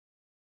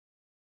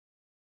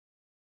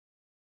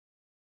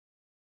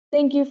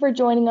Thank you for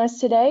joining us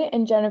today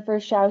in Jennifer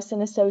Schaus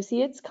and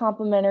Associates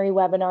complimentary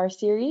webinar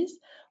series.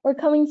 We're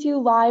coming to you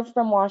live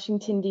from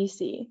Washington,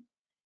 D.C.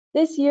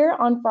 This year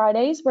on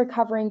Fridays, we're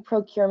covering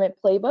procurement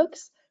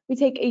playbooks. We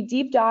take a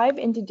deep dive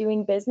into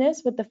doing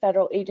business with the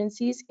federal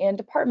agencies and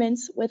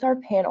departments with our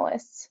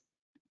panelists.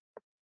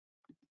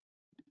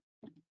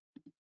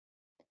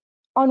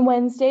 On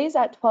Wednesdays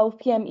at 12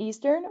 p.m.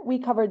 Eastern, we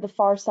covered the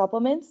FAR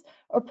supplements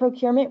or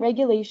procurement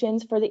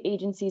regulations for the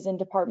agencies and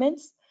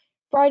departments.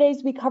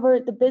 Fridays, we cover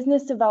the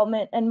business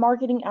development and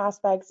marketing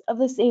aspects of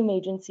the same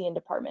agency and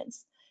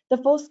departments. The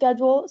full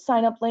schedule,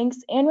 sign-up links,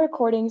 and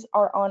recordings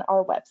are on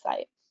our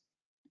website.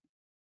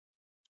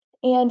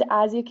 And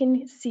as you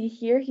can see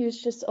here,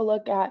 here's just a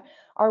look at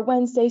our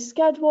Wednesday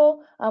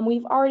schedule.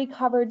 We've already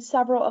covered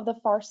several of the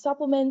FAR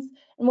supplements,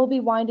 and we'll be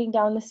winding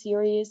down the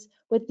series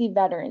with the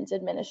Veterans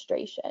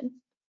Administration.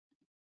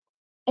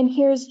 And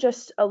here's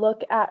just a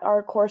look at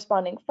our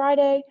corresponding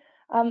Friday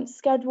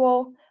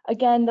schedule.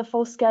 Again, the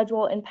full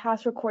schedule and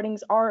past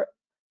recordings are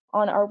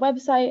on our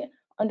website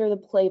under the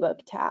Playbook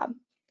tab.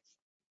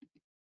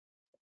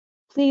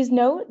 Please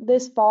note,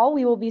 this fall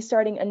we will be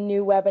starting a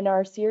new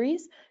webinar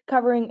series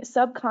covering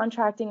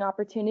subcontracting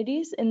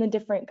opportunities in the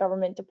different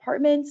government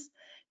departments.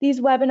 These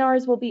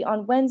webinars will be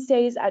on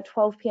Wednesdays at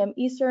 12 p.m.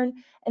 Eastern,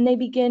 and they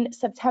begin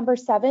September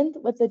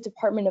 7th with the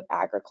Department of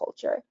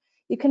Agriculture.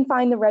 You can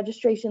find the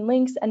registration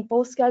links and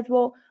full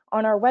schedule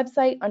on our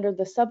website under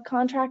the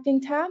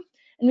subcontracting tab,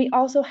 and we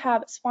also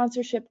have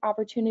sponsorship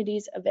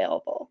opportunities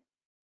available.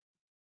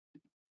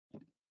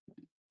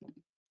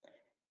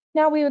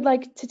 Now we would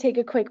like to take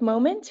a quick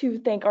moment to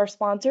thank our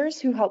sponsors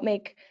who help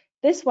make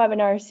this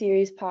webinar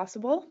series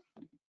possible.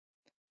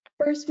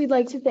 First, we'd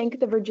like to thank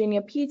the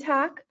Virginia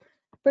PTAC.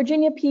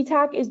 Virginia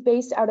PTAC is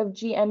based out of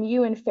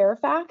GMU in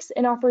Fairfax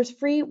and offers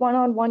free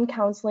one-on-one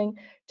counseling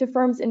to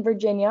firms in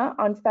Virginia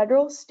on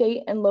federal,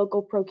 state, and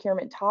local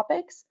procurement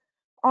topics.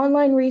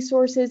 Online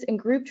resources and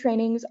group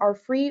trainings are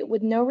free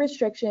with no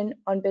restriction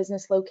on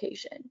business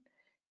location.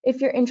 If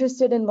you're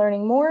interested in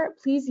learning more,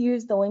 please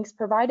use the links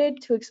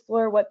provided to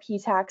explore what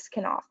PTACs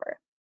can offer.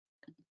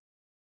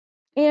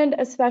 And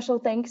a special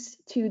thanks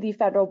to the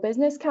Federal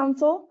Business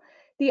Council.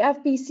 The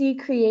FBC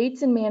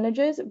creates and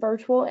manages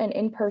virtual and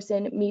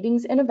in-person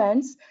meetings and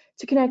events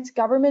to connect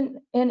government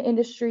and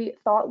industry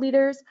thought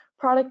leaders,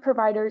 product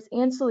providers,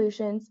 and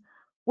solutions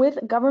with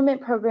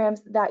government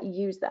programs that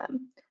use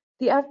them.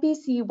 The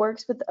FBC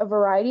works with a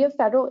variety of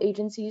federal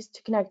agencies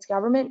to connect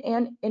government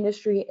and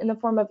industry in the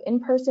form of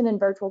in-person and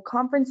virtual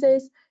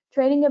conferences,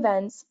 training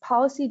events,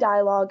 policy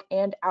dialogue,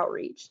 and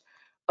outreach.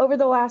 Over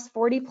the last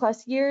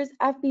 40+ years,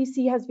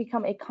 FBC has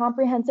become a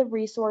comprehensive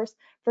resource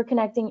for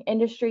connecting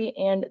industry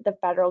and the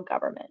federal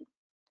government.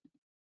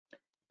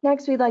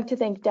 Next, we'd like to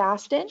thank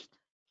Daston.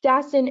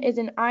 Daston is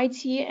an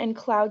IT and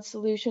cloud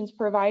solutions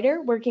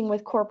provider working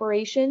with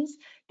corporations,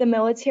 the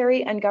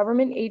military, and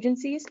government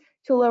agencies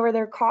to lower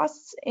their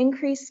costs,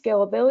 increase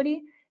scalability,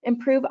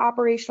 improve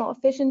operational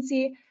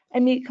efficiency,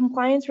 and meet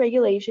compliance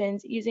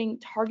regulations using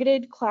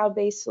targeted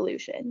cloud-based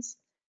solutions.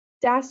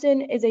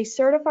 Daston is a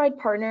certified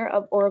partner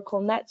of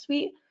Oracle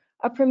NetSuite,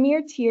 a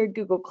premier tiered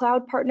Google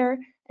Cloud partner,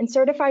 and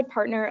certified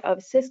partner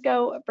of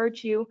Cisco,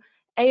 Virtue,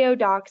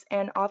 AODocs,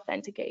 and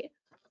Authenticate.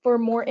 For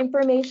more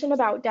information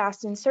about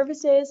Daston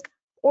services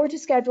or to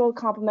schedule a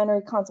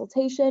complimentary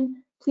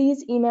consultation,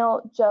 please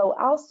email Joe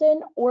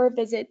Alston or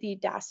visit the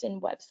Daston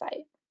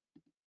website.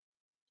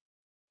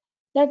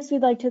 Next,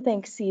 we'd like to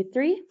thank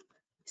C3.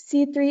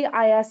 C3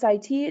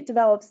 ISIT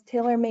develops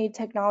tailor-made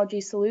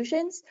technology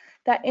solutions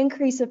that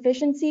increase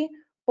efficiency,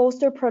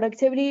 bolster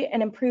productivity,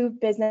 and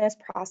improve business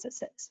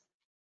processes.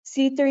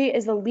 C3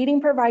 is the leading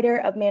provider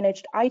of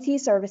managed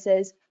IT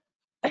services,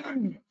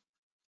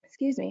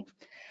 excuse me,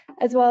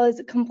 as well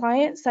as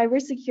compliant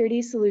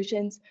cybersecurity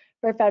solutions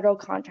for federal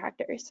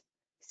contractors.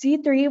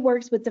 C3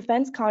 works with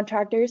defense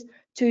contractors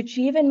to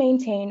achieve and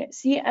maintain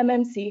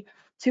CMMC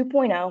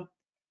 2.0,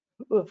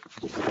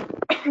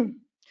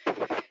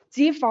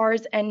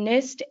 DFARS, and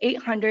NIST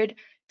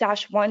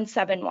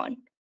 800-171.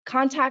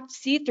 Contact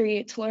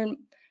C3 to learn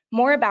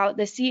more about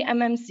the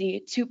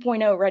CMMC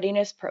 2.0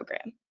 readiness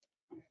program.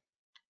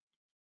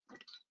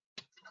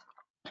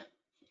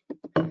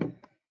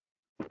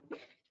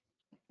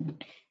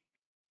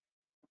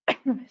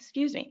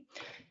 Excuse me.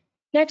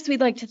 Next,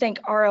 we'd like to thank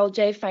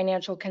RLJ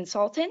Financial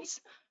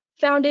Consultants.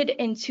 Founded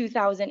in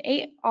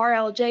 2008,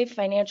 RLJ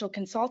Financial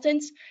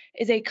Consultants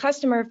is a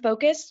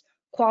customer-focused,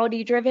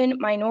 quality-driven,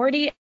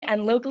 minority,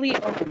 and locally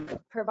owned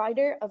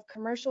provider of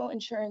commercial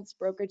insurance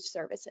brokerage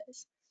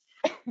services.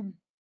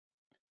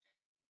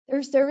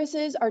 Their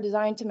services are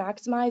designed to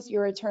maximize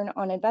your return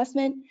on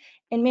investment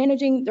in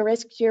managing the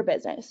risk to your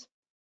business.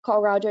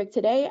 Call Roderick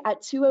today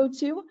at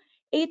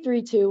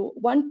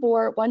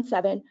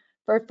 202-832-1417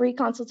 for a free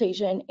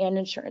consultation and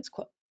insurance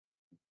quote.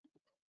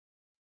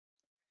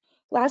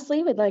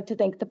 Lastly, we'd like to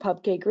thank the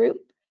PubK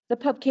Group. The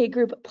PubK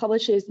Group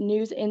publishes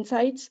news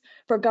insights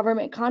for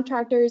government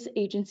contractors,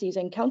 agencies,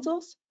 and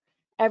councils.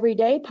 Every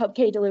day,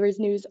 PubK delivers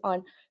news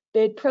on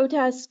bid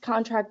protests,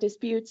 contract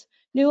disputes,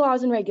 new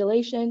laws and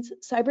regulations,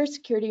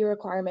 cybersecurity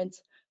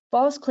requirements,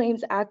 False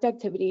Claims Act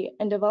activity,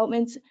 and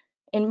developments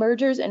in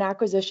mergers and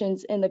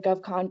acquisitions in the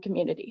GovCon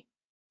community.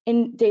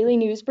 In daily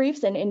news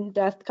briefs and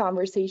in-depth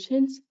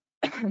conversations,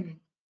 in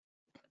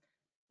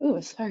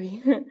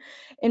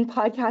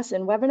podcasts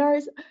and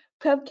webinars,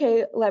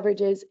 PubK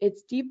leverages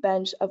its deep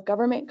bench of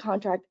government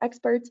contract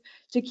experts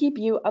to keep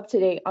you up to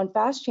date on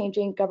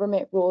fast-changing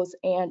government rules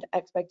and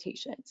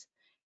expectations.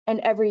 And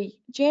every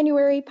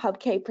January,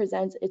 PubK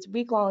presents its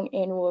week-long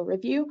annual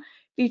review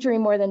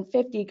featuring more than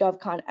 50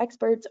 GovCon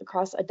experts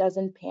across a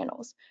dozen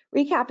panels,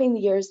 recapping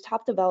the year's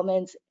top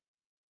developments.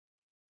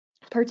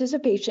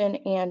 Participation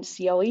and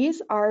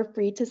CLEs are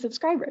free to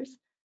subscribers.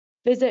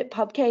 Visit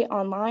PubK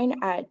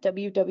online at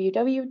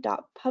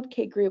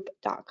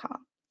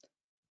www.pubkgroup.com.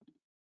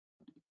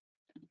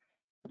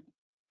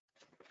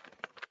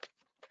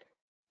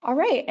 All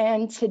right,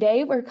 and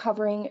today we're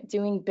covering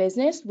doing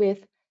business with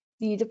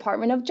the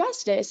Department of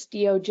Justice,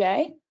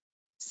 DOJ.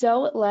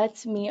 So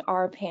let's meet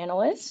our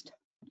panelist.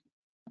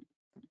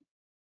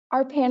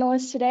 Our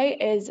panelist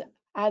today is,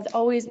 as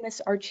always,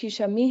 Ms.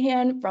 Artisha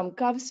Meehan from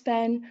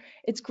GovSpend.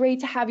 It's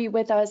great to have you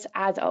with us,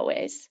 as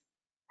always.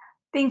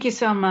 Thank you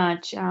so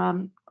much.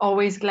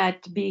 Always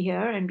glad to be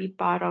here and be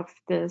part of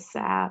this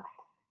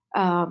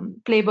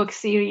Playbook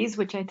series,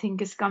 which I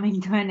think is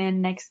coming to an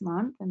end next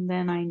month. And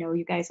then I know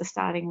you guys are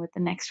starting with the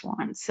next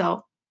one.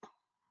 So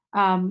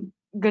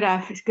good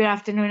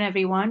afternoon,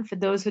 everyone. For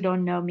those who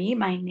don't know me,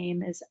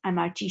 I'm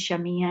Artisha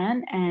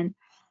Meehan, and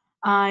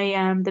I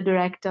am the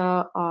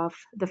director of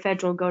the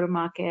federal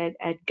go-to-market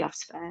at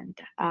GovSpend.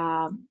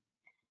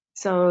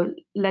 So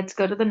let's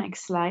go to the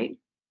next slide.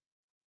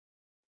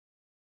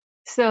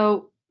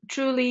 So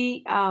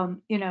truly, I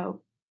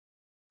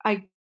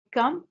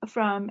come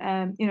from,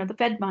 the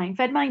FedMind.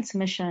 FedMind's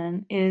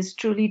mission is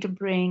truly to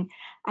bring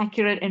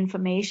accurate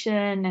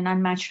information and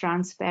unmatched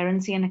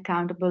transparency and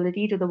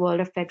accountability to the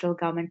world of federal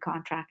government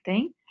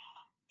contracting.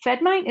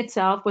 FedMind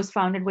itself was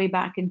founded way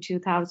back in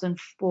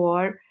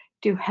 2004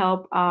 to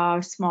help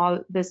our small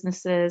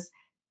businesses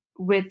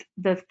with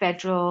the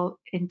federal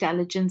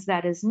intelligence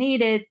that is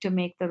needed to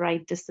make the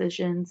right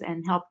decisions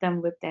and help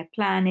them with their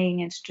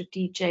planning and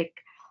strategic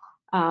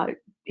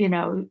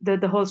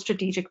the whole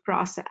strategic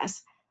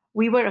process.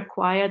 We were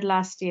acquired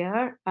last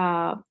year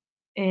by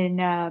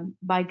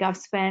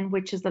GovSpend,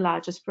 which is the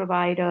largest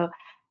provider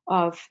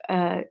of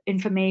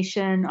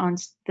information on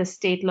the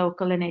state,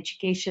 local, and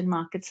education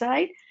market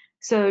side.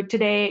 So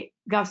today,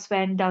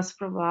 GovSpend does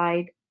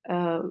provide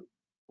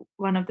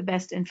one of the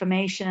best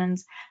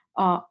informations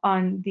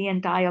on the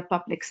entire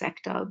public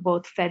sector,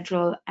 both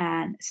federal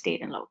and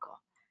state and local.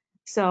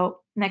 So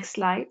next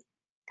slide.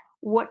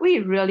 What we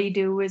really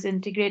do is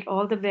integrate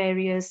all the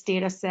various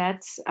data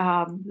sets,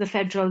 the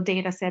federal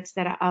data sets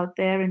that are out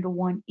there into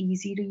one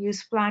easy to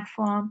use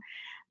platform,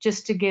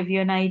 just to give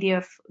you an idea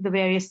of the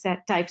various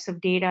types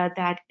of data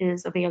that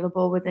is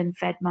available within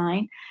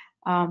FedMind.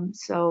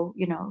 So,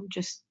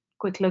 just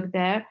quick look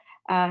there.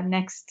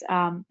 Next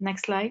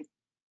slide.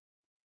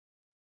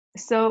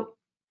 So,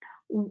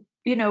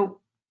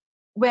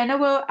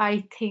 whenever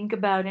I think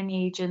about an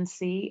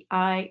agency,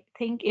 I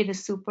think it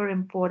is super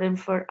important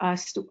for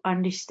us to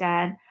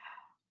understand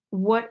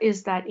what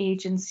is that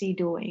agency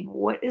doing?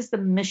 What is the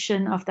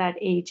mission of that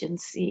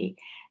agency,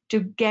 to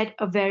get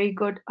a very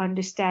good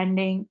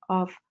understanding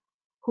of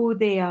who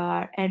they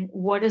are and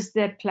what is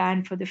their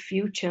plan for the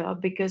future,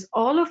 because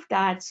all of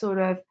that sort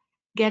of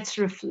gets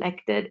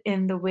reflected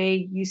in the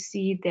way you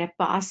see their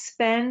past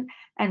spend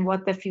and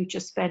what the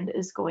future spend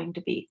is going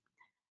to be.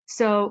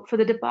 So for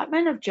the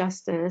Department of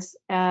Justice,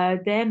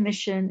 their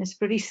mission is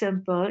pretty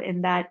simple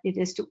in that it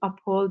is to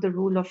uphold the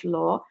rule of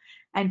law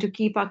and to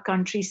keep our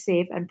country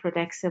safe and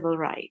protect civil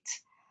rights.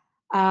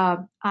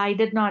 I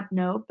did not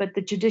know, but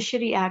the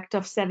Judiciary Act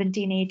of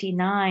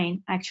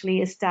 1789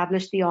 actually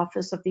established the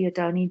Office of the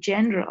Attorney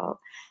General.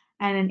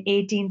 And in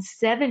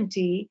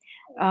 1870,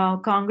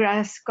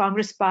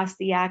 Congress passed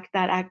the act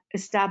that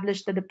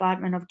established the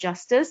Department of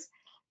Justice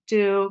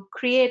to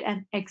create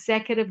an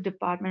executive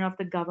department of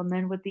the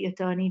government with the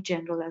Attorney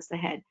General as the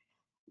head.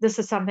 This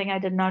is something I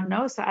did not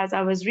know. So as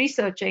I was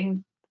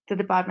researching the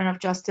Department of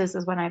Justice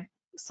is when I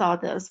saw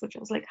this, which I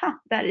was like,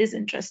 that is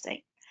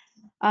interesting.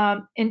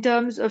 In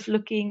terms of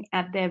looking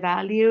at their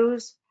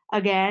values,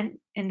 again,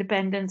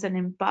 independence and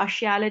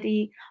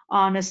impartiality,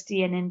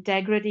 honesty and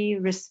integrity,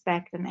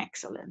 respect and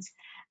excellence.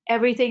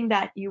 Everything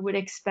that you would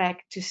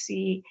expect to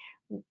see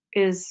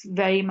is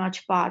very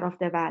much part of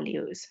their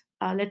values.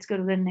 Let's go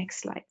to the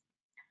next slide.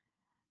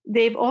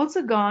 They've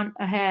also gone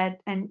ahead,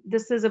 and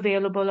this is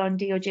available on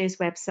DOJ's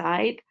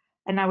website,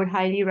 and I would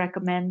highly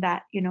recommend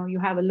that you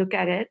have a look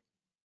at it.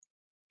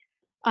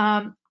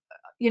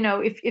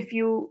 If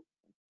you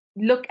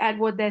look at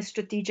what their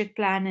strategic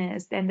plan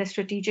is, then the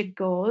strategic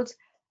goals,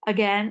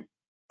 again,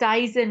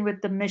 ties in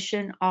with the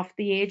mission of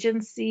the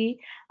agency: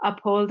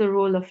 uphold the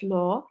rule of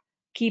law,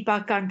 keep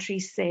our country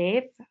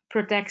safe,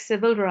 protect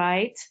civil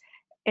rights,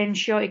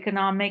 ensure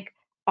economic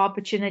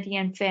opportunity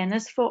and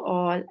fairness for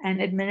all,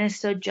 and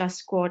administer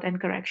just court and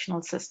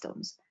correctional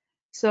systems.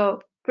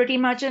 So pretty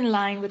much in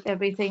line with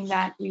everything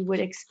that we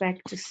would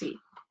expect to see.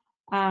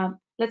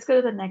 Let's go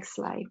to the next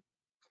slide.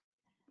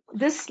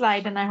 This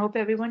slide, and I hope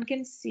everyone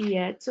can see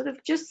it, sort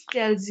of just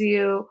tells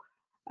you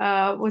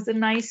was a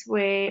nice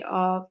way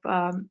of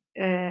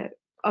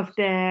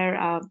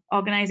their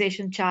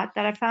organization chart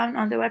that I found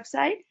on the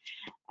website,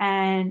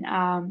 and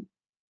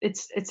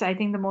it's I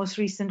think the most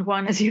recent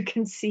one, as you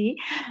can see,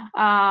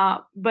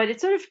 but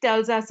it sort of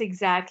tells us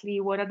exactly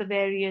what are the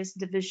various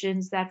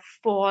divisions that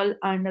fall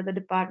under the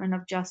Department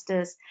of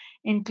Justice,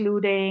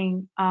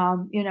 including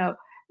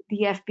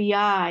the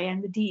FBI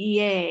and the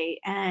DEA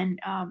and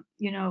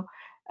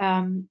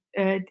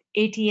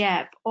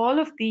ATF. All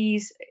of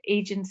these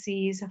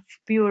agencies,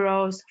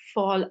 bureaus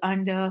fall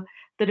under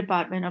the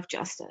Department of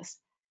Justice.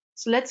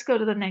 So let's go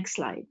to the next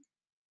slide.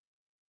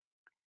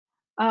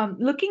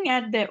 Looking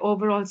at their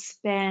overall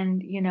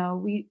spend,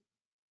 we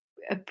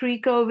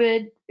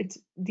pre-COVID,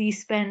 the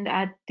spend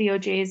at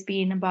DOJ has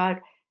been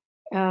about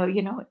a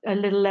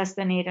little less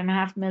than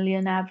 8.5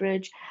 million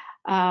average.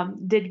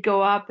 Did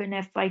go up in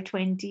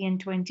FY20 and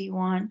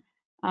 21.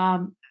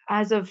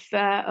 As of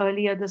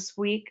earlier this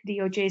week,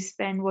 DOJ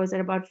spend was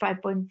at about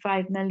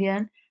 5.5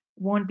 million.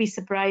 Won't be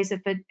surprised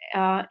if it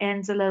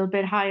ends a little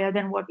bit higher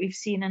than what we've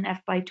seen in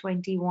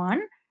FY21.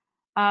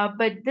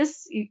 But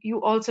this,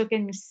 you also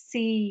can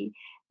see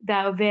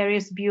the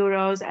various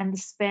bureaus and the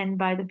spend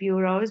by the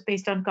bureaus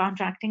based on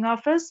contracting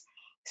office.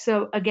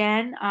 So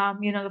again,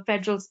 the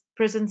federal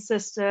prison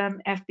system,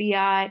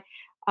 FBI,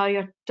 are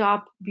your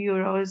top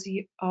bureaus,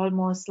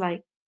 almost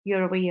like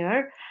year over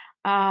year.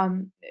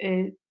 And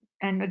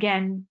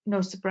again,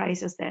 no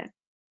surprises there.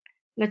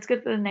 Let's go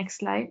to the next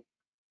slide.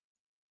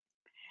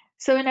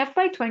 So in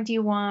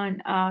FY21,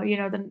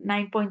 the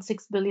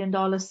 $9.6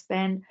 billion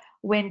spend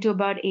went to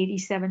about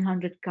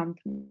 8,700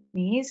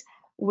 companies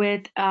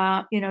with,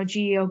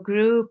 GEO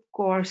Group,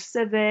 Core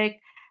Civic,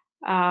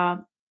 a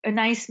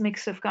nice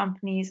mix of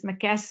companies,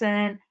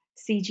 McKesson,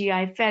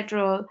 CGI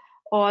Federal,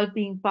 all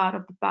being part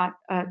of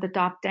the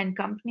top 10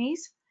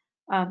 companies.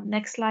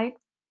 Next slide.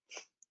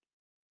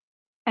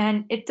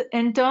 And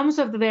in terms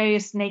of the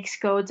various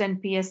NAICS codes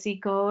and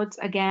PSC codes,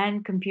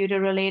 again,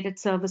 computer-related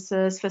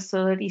services,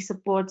 facility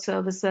support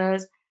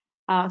services,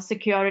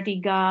 security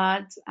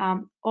guards,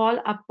 all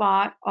are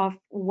part of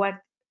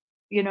what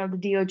the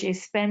DOJ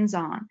spends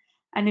on.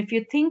 And if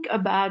you think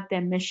about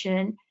their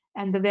mission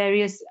and the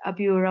various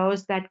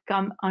bureaus that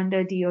come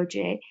under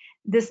DOJ,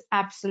 this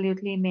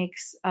absolutely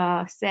makes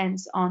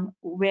sense on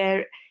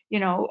where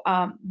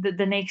the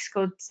NAICS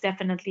codes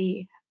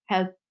definitely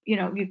help.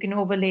 You can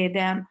overlay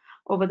them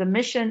over the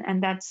mission,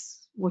 and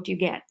that's what you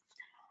get.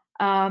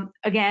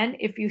 Again,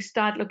 if you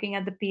start looking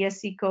at the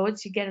PSC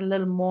codes, you get a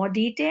little more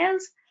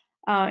details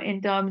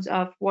in terms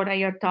of what are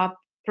your top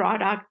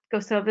product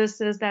or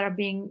services that are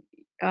being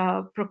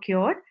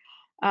procured.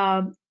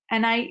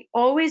 And I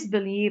always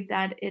believe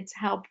that it's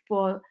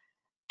helpful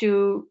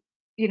to,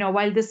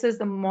 while this is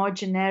the more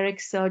generic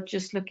search,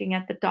 just looking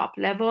at the top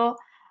level,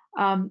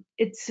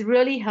 it's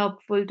really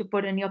helpful to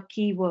put in your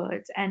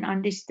keywords and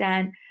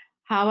understand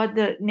how are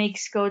the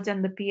NAICS codes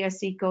and the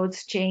PSC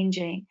codes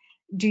changing.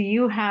 Do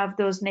you have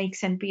those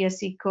NAICS and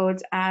PSC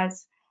codes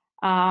as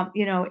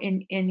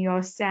in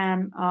your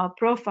SAM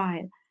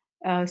profile?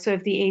 So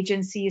if the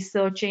agency is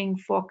searching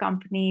for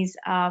companies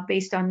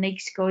based on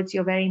NAICS codes,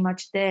 you're very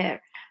much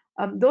there.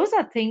 Those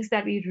are things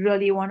that we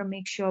really want to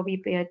make sure we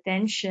pay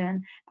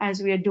attention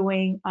as we are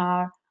doing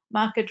our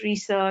market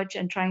research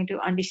and trying to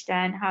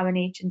understand how an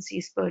agency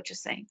is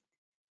purchasing.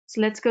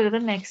 So let's go to the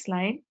next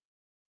slide.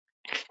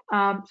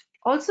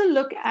 Also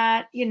look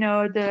at,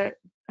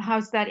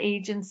 how's that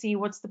agency,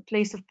 what's the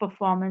place of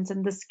performance.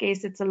 In this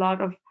case, it's a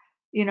lot of,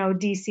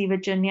 DC,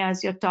 Virginia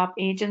as your top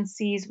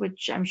agencies,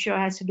 which I'm sure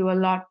has to do a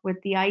lot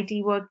with the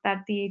IT work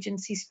that the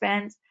agency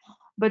spends.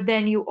 But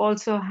then you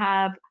also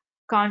have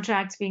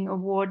contracts being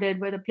awarded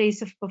where the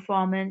place of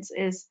performance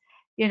is,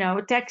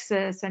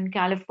 Texas and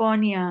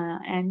California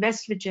and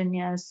West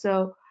Virginia.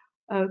 So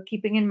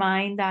keeping in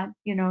mind that,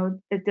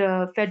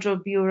 the Federal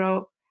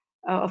Bureau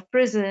of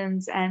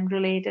Prisons and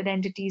related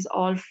entities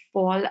all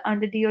fall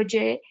under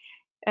DOJ.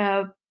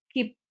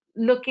 Keep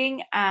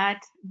looking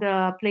at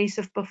the place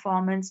of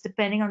performance,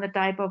 depending on the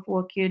type of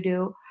work you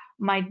do,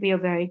 might be a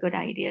very good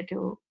idea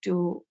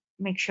to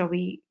make sure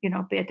we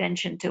pay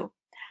attention to.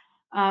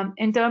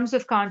 In terms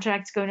of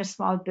contracts going to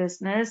small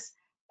business,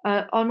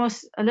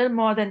 almost a little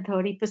more than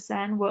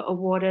 30% were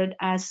awarded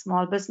as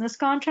small business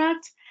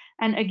contracts.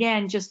 And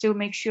again, just to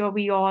make sure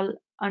we all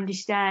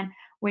understand,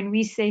 when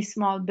we say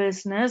small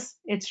business,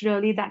 it's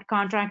really that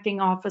contracting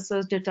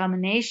officer's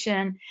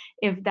determination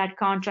if that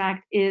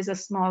contract is a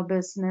small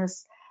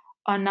business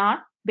or not,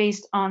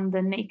 based on the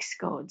NAICS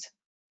codes.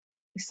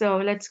 So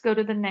let's go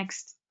to the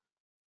next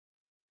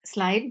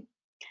slide.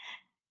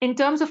 In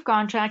terms of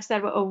contracts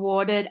that were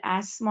awarded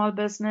as small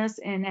business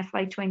in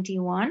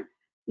FY21,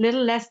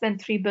 little less than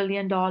 $3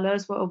 billion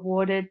were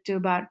awarded to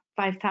about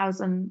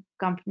 5,000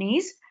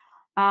 companies.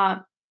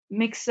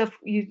 Mix of,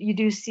 you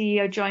do see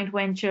a joint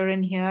venture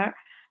in here.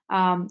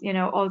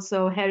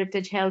 Also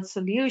Heritage Health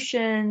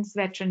Solutions,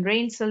 Veteran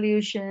Range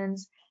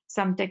Solutions,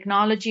 some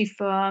technology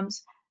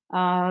firms,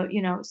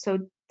 so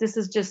this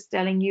is just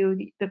telling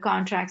you the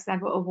contracts that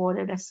were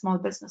awarded as small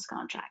business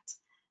contracts.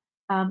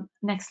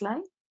 Next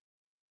slide.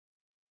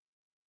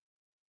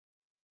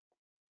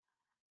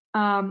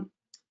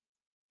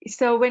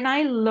 So when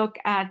I look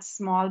at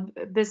small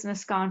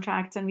business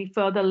contracts and we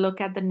further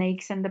look at the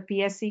NAICS and the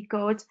PSC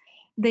codes,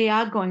 they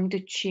are going to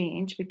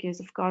change because,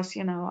 of course,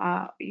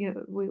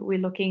 we're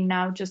looking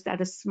now just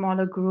at a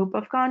smaller group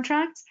of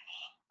contracts.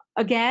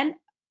 Again,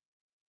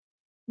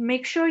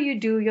 make sure you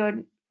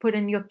put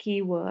in your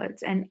keywords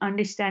and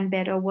understand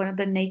better what are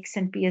the NAICS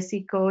and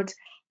PSC codes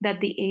that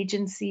the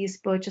agency is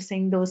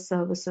purchasing those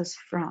services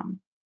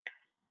from.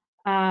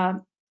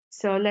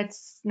 So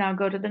let's now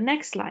go to the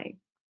next slide.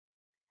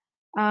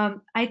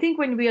 I think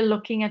when we are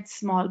looking at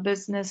small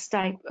business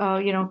type,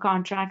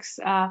 contracts,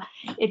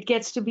 it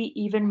gets to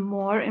be even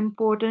more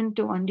important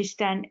to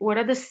understand what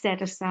are the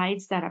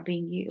set-asides that are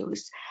being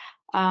used.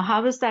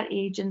 How is that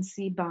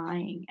agency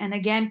buying? And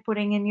again,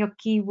 putting in your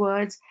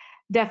keywords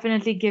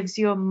definitely gives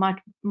you a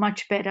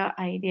much better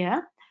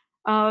idea.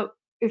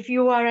 If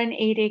you are an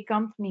 8A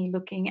company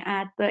looking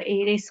at the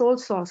 8A sole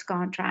source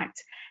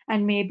contracts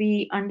and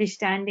maybe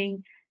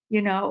understanding,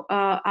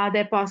 are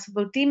there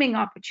possible teaming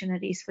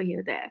opportunities for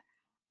you there?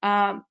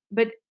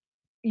 But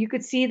you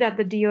could see that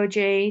the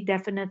DOJ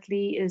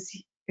definitely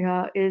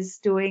is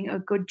doing a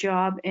good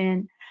job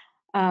in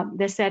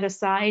their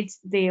set-asides.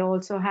 They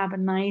also have a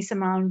nice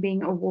amount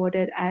being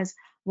awarded as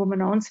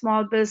woman-owned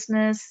small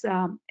business,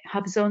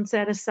 HubZone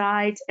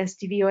set-asides,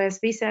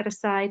 STVOSB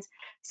set-asides.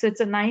 So it's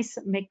a nice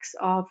mix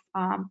of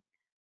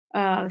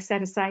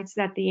set-asides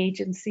that the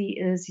agency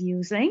is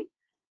using.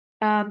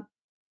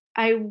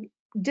 I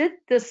did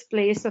this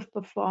place of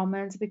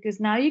performance because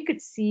now you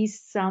could see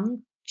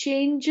some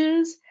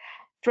changes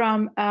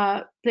from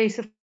place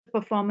of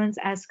performance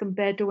as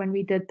compared to when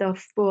we did the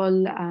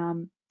full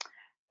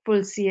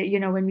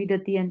when we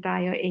did the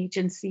entire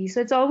agency. So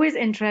it's always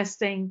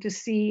interesting to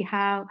see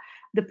how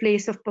the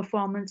place of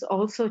performance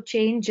also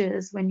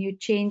changes when you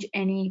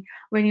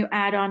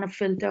add on a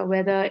filter,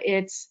 whether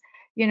it's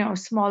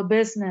small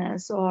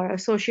business or a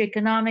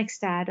socioeconomic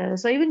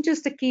status or even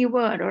just a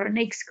keyword or a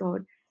NAICS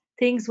code.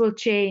 Things will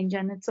change,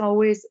 and it's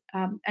always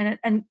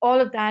and all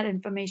of that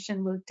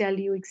information will tell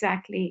you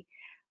exactly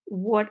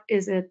what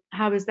is it,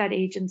 how is that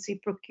agency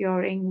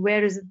procuring,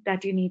 where is it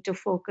that you need to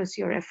focus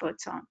your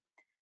efforts on.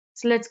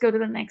 So let's go to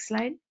the next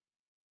slide.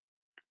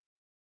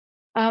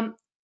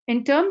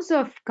 In terms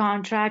of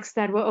contracts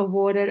that were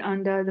awarded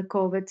under the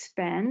COVID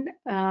spend,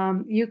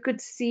 you could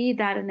see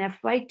that in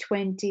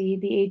FY20,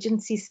 the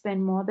agency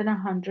spent more than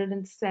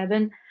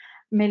 $107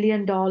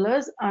 million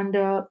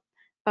under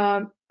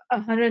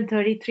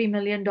 $133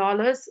 million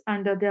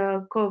under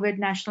the COVID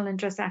National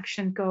Interest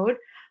Action Code,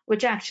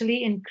 which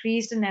actually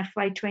increased in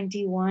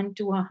FY21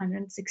 to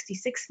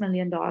 $166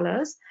 million,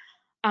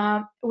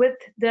 with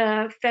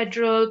the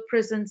federal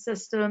prison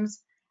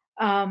systems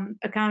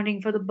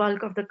accounting for the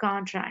bulk of the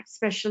contract,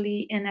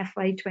 especially in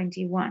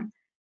FY21.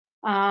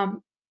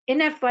 In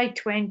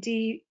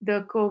FY20,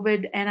 the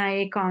COVID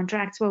NIA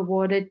contracts were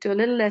awarded to a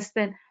little less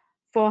than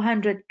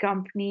 400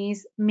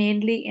 companies,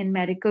 mainly in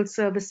medical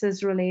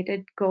services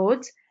related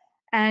codes,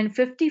 and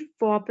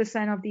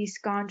 54% of these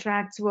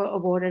contracts were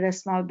awarded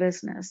as small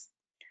business.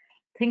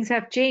 Things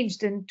have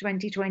changed in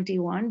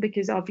 2021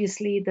 because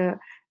obviously the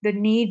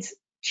needs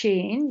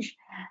change.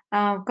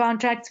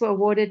 Contracts were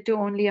awarded to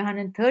only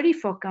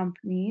 134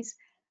 companies,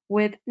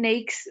 with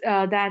NAICS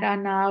that are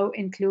now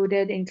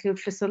include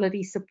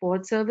facility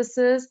support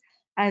services,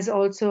 as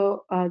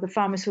also the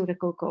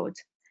pharmaceutical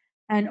codes.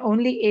 And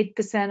only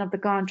 8% of the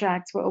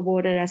contracts were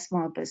awarded as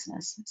small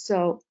business.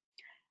 So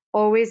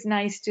always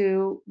nice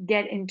to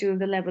get into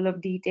the level of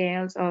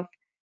details of,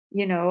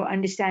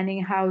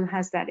 understanding how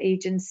has that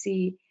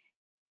agency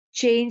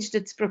changed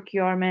its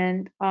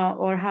procurement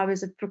or how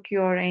is it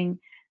procuring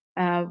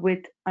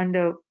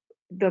under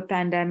the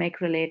pandemic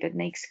related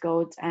NAICS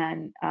codes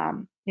and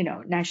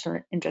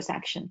national interest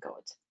action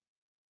codes.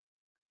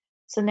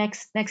 So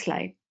next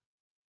slide.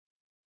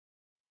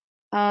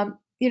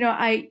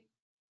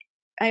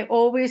 I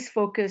always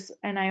focus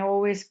and I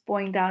always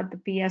point out the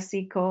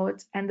PSC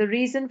codes, and the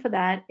reason for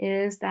that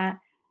is that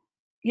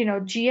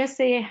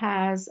GSA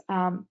has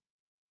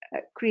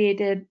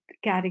created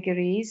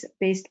categories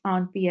based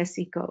on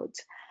PSC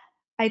codes.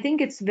 I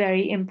think it's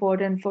very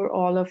important for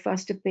all of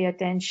us to pay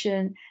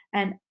attention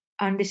and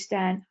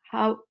understand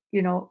how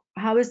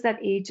is that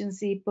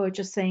agency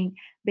purchasing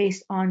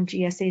based on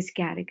GSA's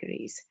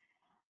categories.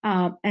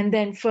 And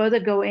then further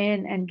go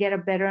in and get a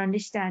better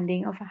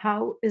understanding of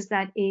how is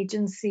that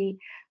agency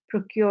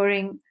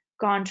procuring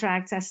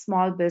contracts as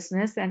small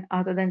business and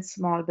other than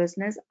small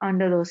business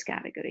under those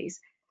categories.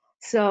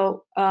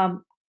 So,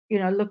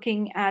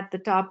 looking at the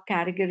top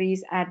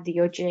categories at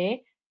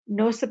DOJ,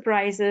 no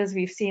surprises.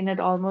 We've seen it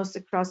almost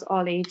across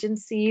all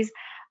agencies.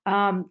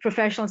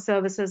 Professional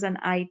services and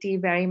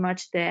IT very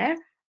much there.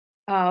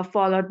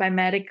 Followed by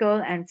medical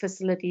and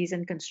facilities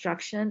and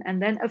construction. And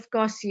then, of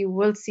course, you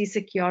will see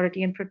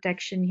security and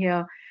protection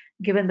here,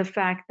 given the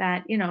fact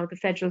that, the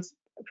federal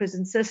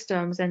prison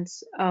systems and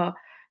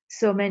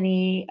so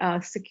many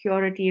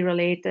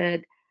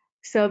security-related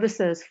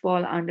services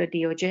fall under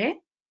DOJ.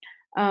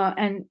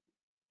 And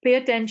pay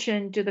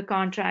attention to the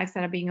contracts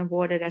that are being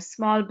awarded as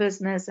small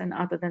business and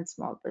other than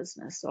small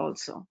business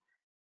also.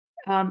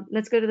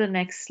 Let's go to the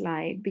next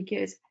slide,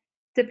 because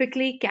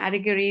typically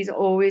categories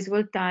always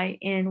will tie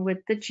in with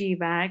the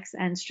GVACs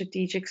and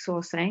strategic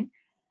sourcing.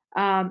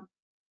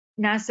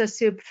 NASA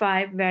SUB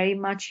 5, very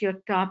much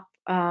your top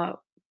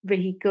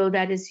vehicle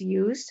that is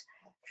used,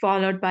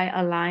 followed by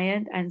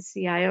Alliant and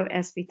CIO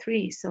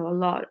SP3. So a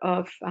lot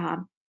of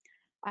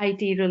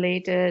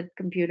IT-related,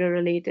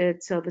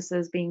 computer-related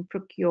services being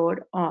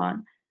procured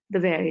on the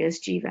various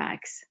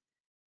GVACs.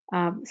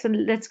 So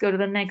let's go to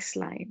the next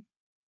slide.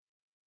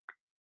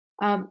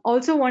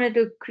 Also wanted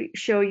to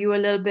show you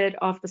a little bit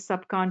of the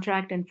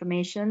subcontract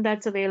information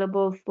that's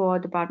available for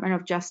Department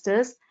of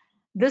Justice.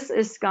 This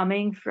is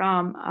coming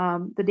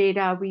from the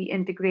data we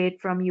integrate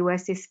from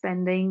USA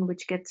Spending,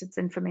 which gets its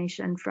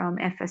information from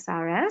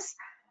FSRS.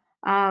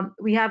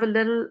 We have a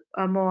little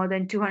more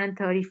than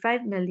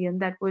 235 million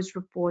that was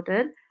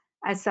reported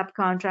as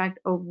subcontract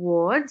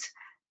awards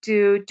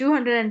to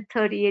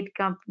 238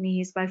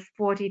 companies by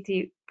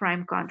 43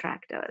 prime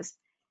contractors.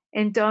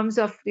 In terms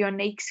of your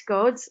NAICS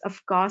codes,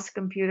 of course,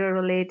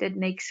 computer-related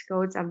NAICS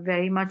codes are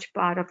very much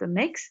part of the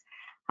mix.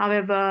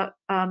 However,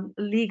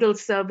 legal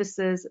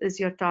services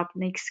is your top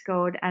NAICS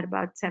code at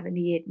about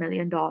 $78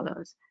 million.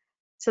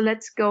 So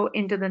let's go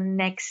into the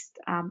next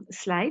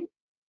slide.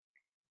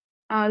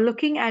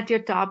 Looking at your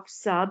top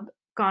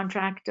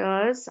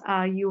subcontractors,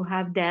 you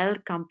have Dell,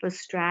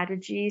 Compass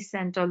Strategy,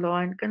 Center Law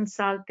and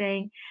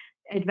Consulting,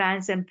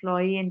 Advanced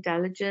Employee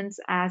Intelligence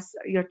as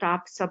your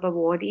top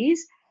sub-awardees.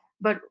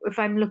 But if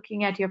I'm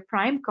looking at your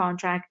prime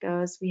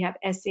contractors, we have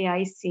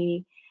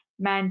SAIC,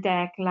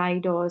 Mantech,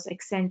 Leidos,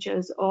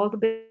 Accentures, all the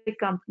big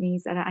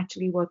companies that are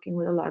actually working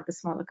with a lot of the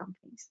smaller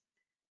companies.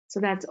 So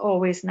that's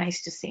always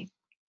nice to see.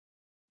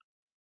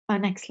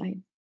 Next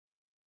slide.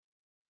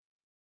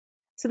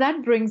 So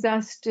that brings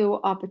us to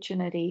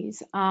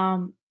opportunities.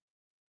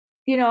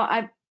 You know,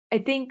 I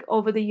think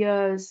over the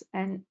years,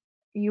 and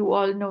you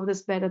all know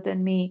this better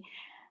than me,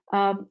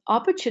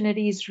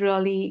 opportunities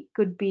really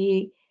could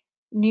be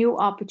new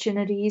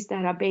opportunities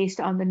that are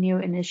based on the new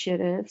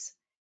initiatives.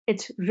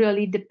 It's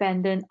really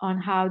dependent on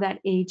how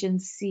that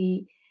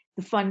agency,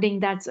 the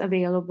funding that's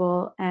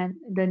available, and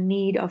the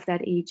need of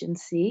that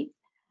agency.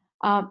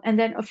 And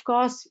then, of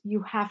course,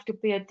 you have to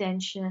pay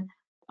attention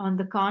on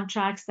the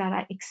contracts that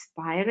are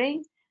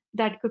expiring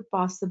that could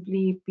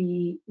possibly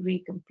be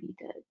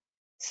recompeted.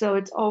 So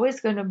it's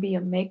always going to be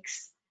a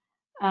mix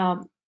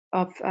of,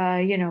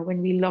 you know,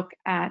 when we look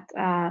at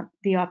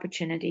the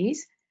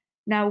opportunities.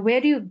 Now, where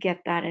do you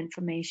get that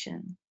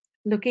information?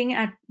 Looking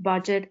at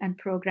budget and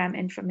program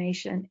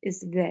information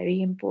is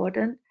very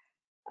important.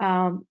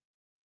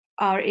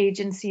 Our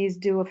agencies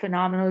do a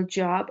phenomenal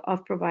job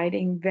of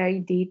providing very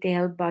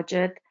detailed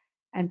budget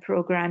and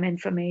program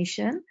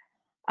information.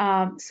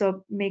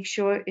 So make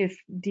sure if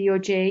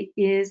DOJ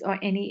is or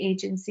any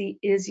agency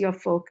is your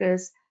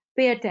focus,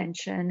 pay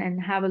attention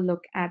and have a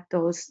look at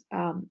those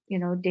you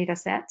know, data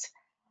sets.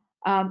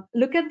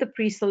 Look at the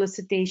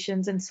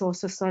pre-solicitations and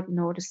source of cert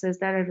notices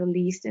that are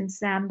released in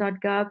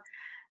SAM.gov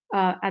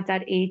at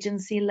that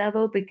agency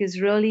level, because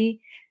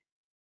really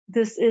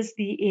this is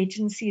the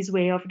agency's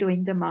way of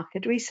doing the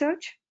market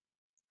research.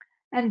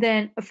 And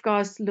then, of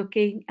course,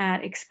 looking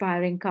at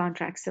expiring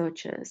contract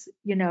searches.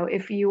 You know,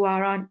 if you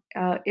are on,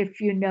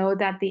 if you know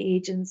that the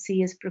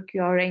agency is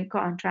procuring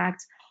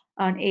contracts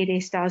on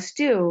 8A Stars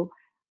 2,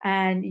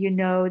 and you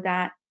know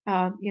that,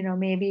 you know,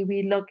 maybe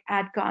we look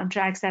at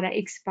contracts that are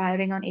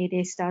expiring on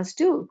 8A Stars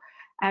 2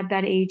 at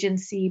that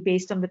agency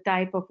based on the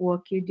type of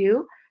work you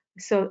do.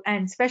 So,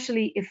 and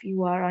especially if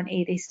you are on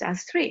 8A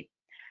Stars 3.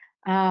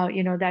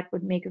 You know, that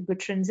would make a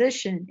good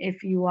transition.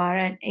 If you are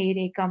an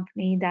 8A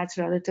company that's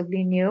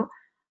relatively new,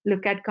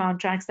 look at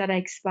contracts that are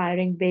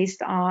expiring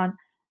based on,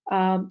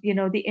 you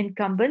know, the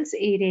incumbents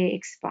 8A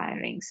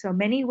expiring. So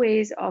many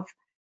ways of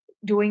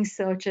doing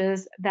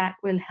searches that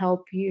will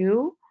help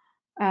you,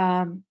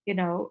 you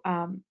know,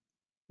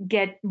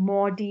 get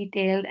more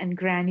detailed and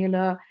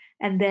granular,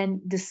 and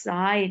then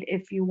decide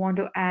if you want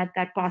to add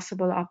that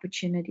possible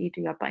opportunity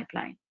to your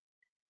pipeline.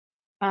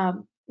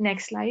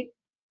 Next slide.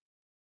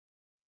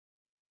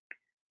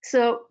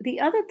 So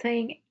the other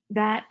thing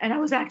that, and I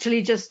was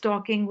actually just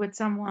talking with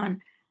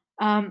someone,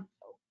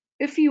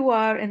 if you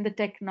are in the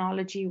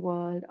technology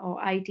world or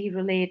IT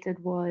related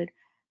world,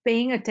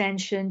 paying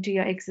attention to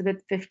your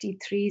Exhibit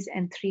 53s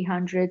and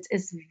 300s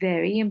is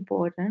very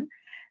important.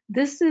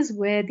 This is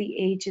where the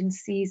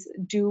agencies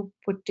do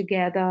put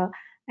together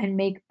and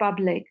make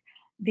public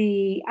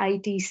the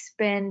IT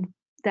spend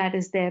that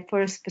is there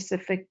for a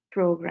specific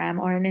program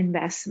or an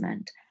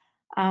investment.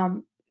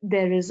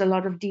 There is a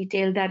lot of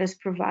detail that is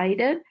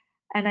provided,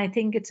 and I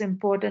think it's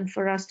important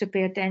for us to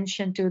pay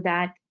attention to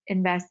that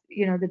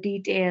you know, the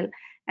detail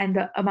and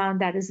the amount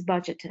that is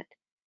budgeted.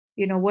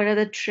 You know, what are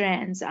the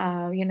trends?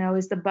 You know,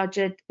 is the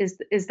budget,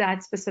 is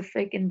that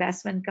specific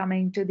investment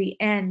coming to the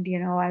end? You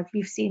know,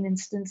 we've seen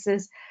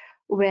instances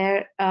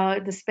where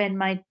the spend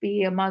might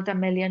be a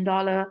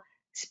multi-million-dollar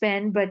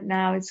spend, but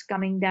now it's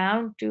coming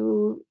down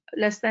to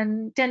less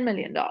than $10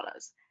 million.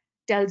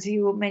 Tells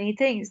you many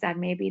things, that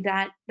maybe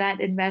that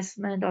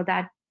investment or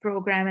that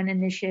program and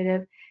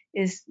initiative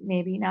is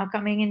maybe now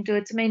coming into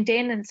its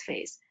maintenance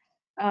phase.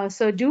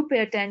 So do pay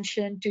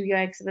attention to your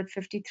Exhibit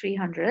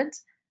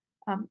 5300s.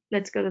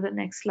 Let's go to the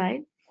next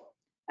slide.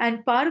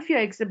 And part of your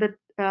Exhibit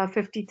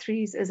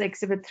 53s is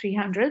Exhibit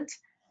 300s,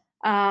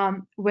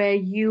 where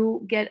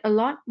you get a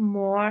lot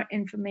more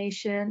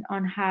information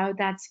on how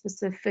that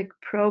specific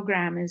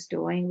program is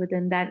doing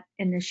within that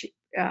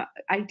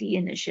IT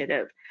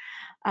initiative.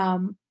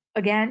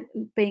 Again,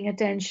 paying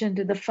attention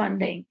to the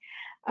funding.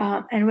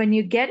 And when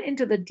you get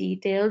into the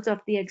details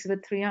of the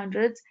Exhibit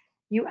 300s,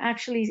 you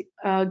actually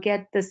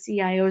get the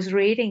CIO's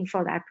rating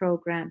for that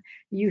program.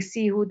 You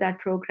see who that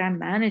program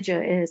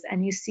manager is,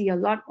 and you see a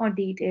lot more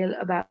detail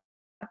about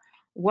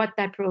what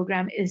that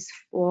program is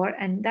for,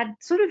 and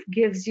that sort of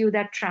gives you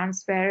that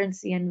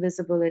transparency and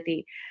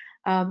visibility.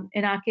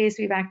 In our case,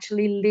 we've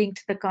actually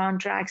linked the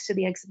contracts to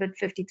the Exhibit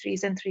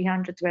 53s and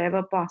 300s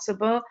wherever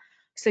possible,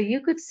 so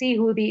you could see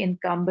who the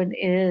incumbent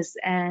is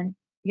and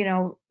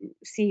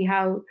see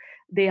how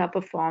they are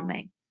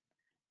performing.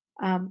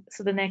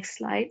 So the next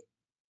slide.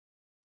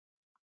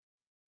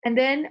 And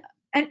then,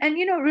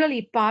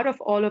 really part of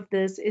all of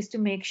this is to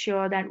make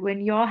sure that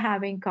when you're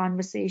having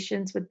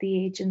conversations with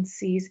the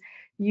agencies,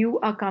 you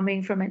are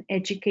coming from an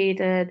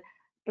educated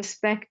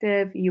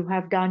perspective. You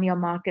have done your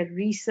market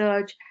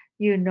research,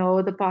 you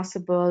know the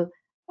possible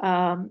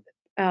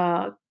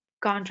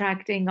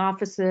contracting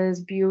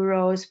offices,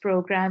 bureaus,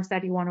 programs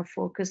that you want to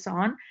focus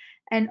on.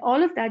 And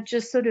all of that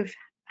just sort of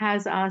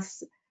has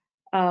us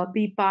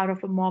be part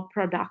of a more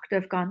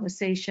productive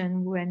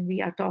conversation when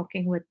we are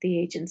talking with the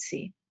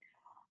agency.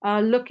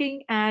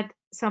 Looking at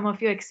some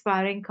of your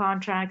expiring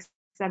contracts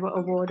that were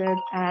awarded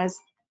as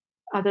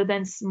other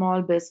than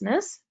small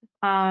business,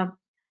 we have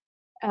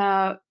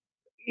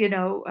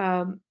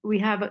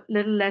a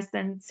little less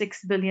than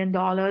 $6 billion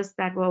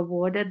that were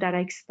awarded that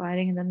are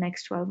expiring in the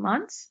next 12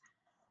 months.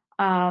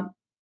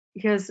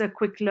 Here's a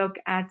quick look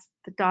at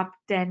the top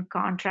 10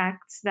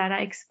 contracts that are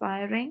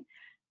expiring.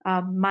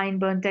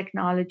 Mindburn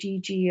Technology,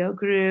 Geo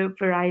Group,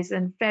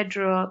 Verizon,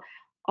 Federal,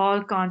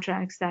 all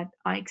contracts that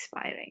are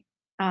expiring.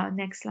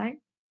 Next slide.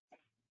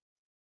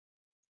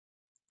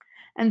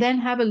 And then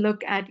have a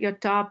look at your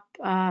top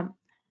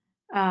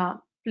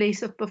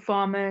place of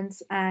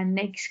performance and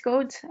NAICS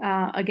codes.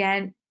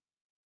 Again,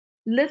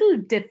 little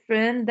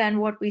different than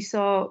what we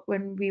saw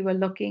when we were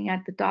looking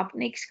at the top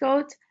NAICS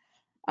codes,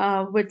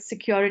 with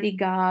security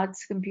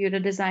guards, computer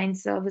design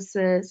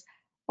services,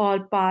 all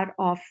part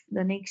of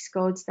the NAICS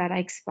codes that are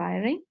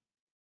expiring.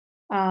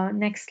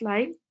 Next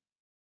slide.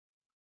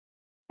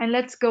 And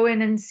let's go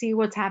in and see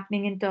what's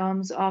happening in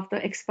terms of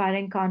the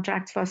expiring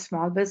contracts for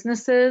small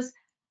businesses.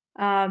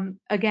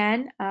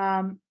 Again,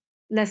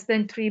 less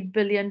than $3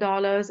 billion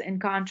in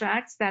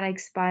contracts that are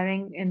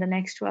expiring in the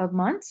next 12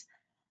 months.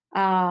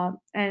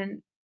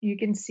 And you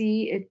can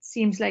see it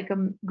seems like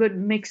a good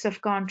mix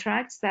of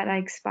contracts that are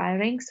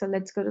expiring. So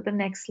let's go to the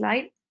next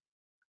slide.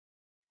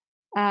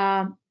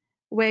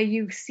 Where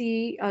you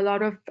see a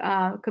lot of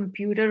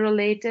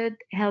computer-related,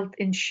 health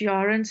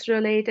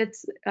insurance-related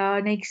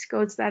NAICS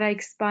codes that are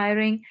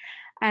expiring,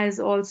 as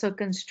also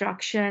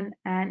construction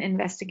and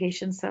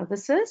investigation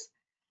services.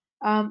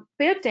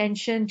 Pay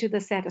attention to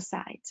the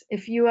set-asides.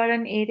 If you are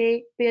an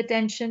 8A, pay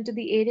attention to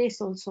the 8A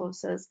sole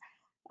sources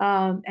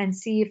and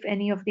see if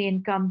any of the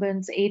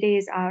incumbents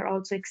 8As are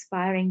also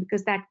expiring,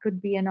 because that could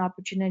be an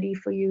opportunity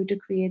for you to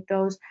create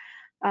those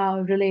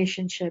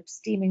relationships,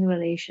 teaming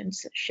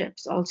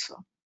relationships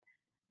also.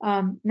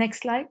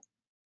 Next slide.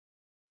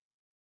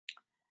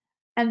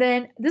 And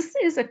then this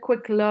is a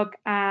quick look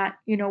at,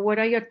 what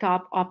are your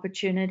top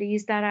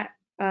opportunities that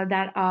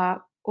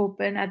are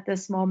open at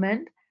this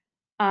moment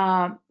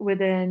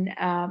within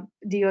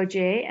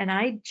DOJ. And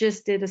I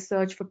just did a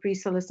search for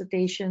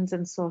pre-solicitations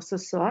and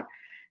sources sought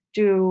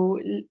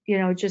to,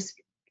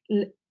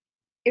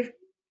 if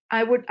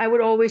I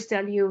would always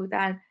tell you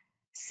that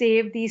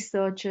save these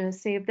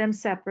searches, save them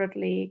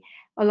separately.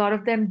 A lot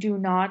of them do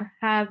not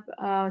have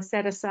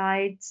set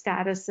aside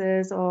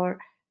statuses, or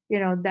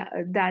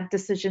that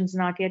decision's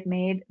not yet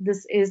made.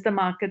 This is the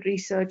market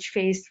research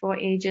phase for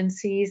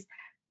agencies.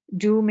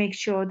 Do make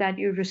sure that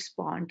you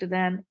respond to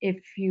them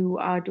if you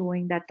are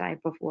doing that type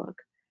of work.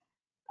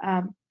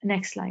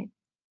 Next slide.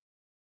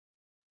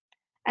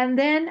 And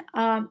then,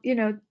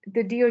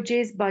 the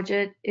DOJ's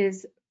budget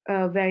is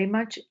very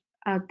much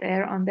out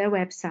there on their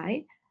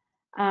website.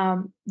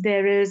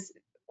 There is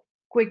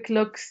quick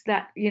looks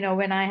that,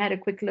 when I had a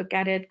quick look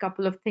at it, a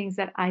couple of things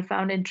that I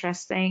found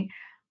interesting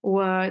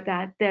were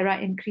that there are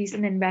increase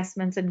in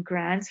investments and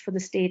grants for the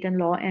state and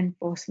law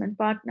enforcement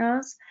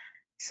partners.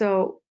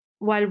 So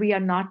while we are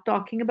not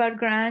talking about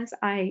grants,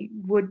 I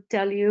would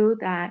tell you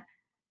that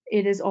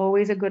it is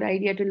always a good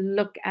idea to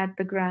look at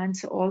the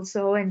grants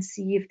also and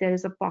see if there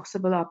is a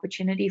possible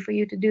opportunity for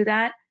you to do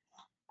that.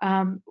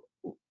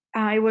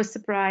 I was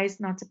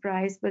not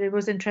surprised, but it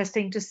was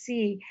interesting to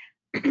see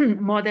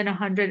more than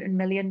 $100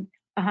 million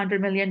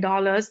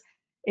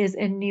is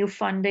in new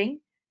funding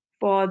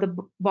for the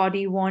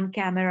body-worn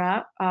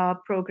camera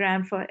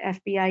program for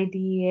FBI,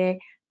 DEA,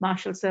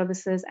 Marshal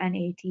Services, and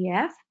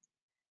ATF.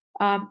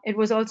 It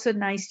was also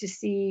nice to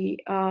see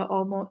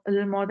almost a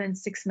little more than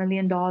 $6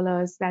 million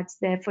that's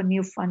there for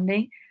new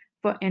funding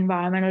for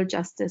environmental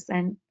justice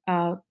and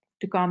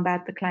to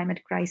combat the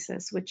climate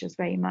crisis, which is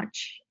very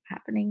much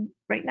happening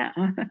right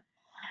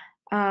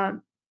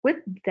now. With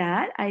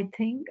that, I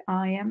think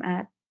I am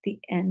at the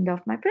end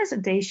of my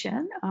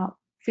presentation.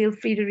 Feel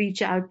free to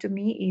reach out to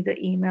me, either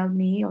email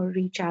me or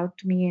reach out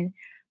to me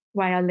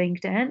via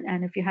LinkedIn.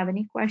 And if you have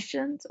any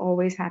questions,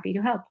 always happy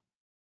to help.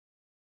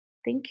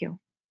 Thank you.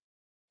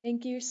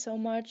 Thank you so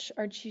much,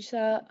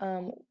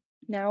 Archisa.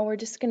 Now we're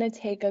just going to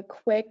take a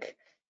quick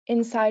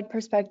inside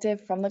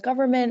perspective from the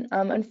government.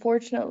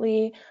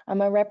 Unfortunately,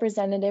 a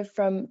representative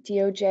from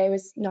DOJ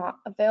was not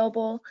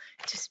available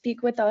to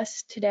speak with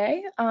us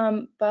today,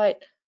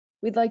 but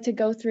we'd like to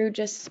go through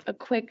just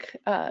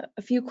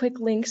a few quick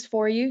links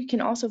for you. You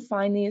can also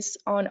find these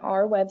on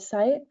our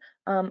website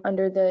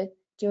under the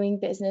Doing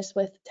Business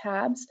with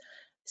tabs.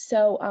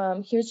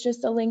 So here's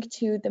just a link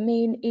to the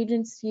main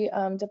agency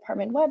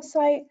department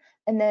website,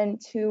 and then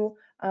to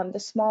the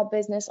small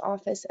business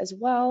office as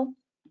well,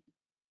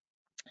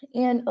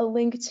 and a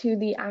link to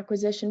the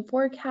acquisition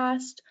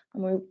forecast.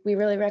 We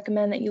really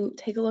recommend that you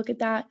take a look at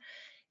that,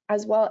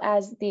 as well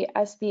as the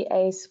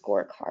SBA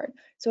scorecard.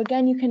 So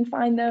again, you can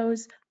find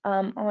those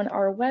on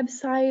our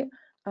website.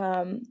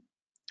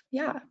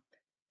 Yeah.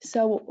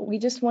 So we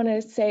just want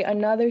to say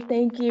another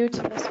thank you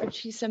to Ms.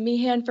 Archisa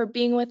Meehan for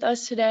being with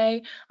us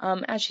today.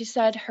 As she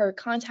said, her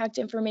contact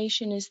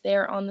information is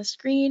there on the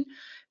screen.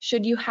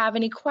 Should you have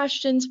any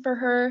questions for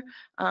her,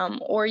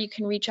 or you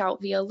can reach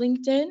out via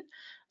LinkedIn.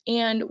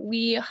 And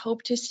we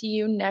hope to see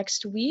you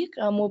next week.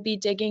 We'll be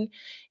digging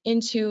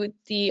into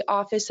the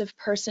Office of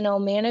Personnel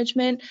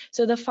Management.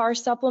 So the FAR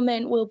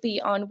supplement will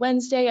be on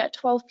Wednesday at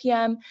 12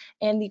 p.m.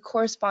 and the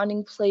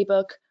corresponding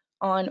playbook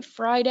on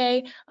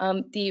Friday.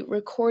 The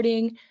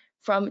recording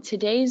from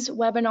today's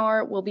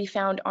webinar will be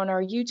found on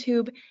our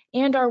YouTube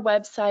and our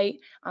website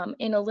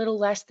in a little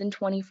less than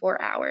 24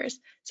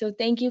 hours. So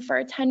thank you for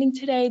attending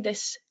today.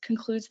 This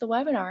concludes the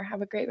webinar.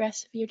 Have a great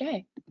rest of your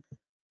day.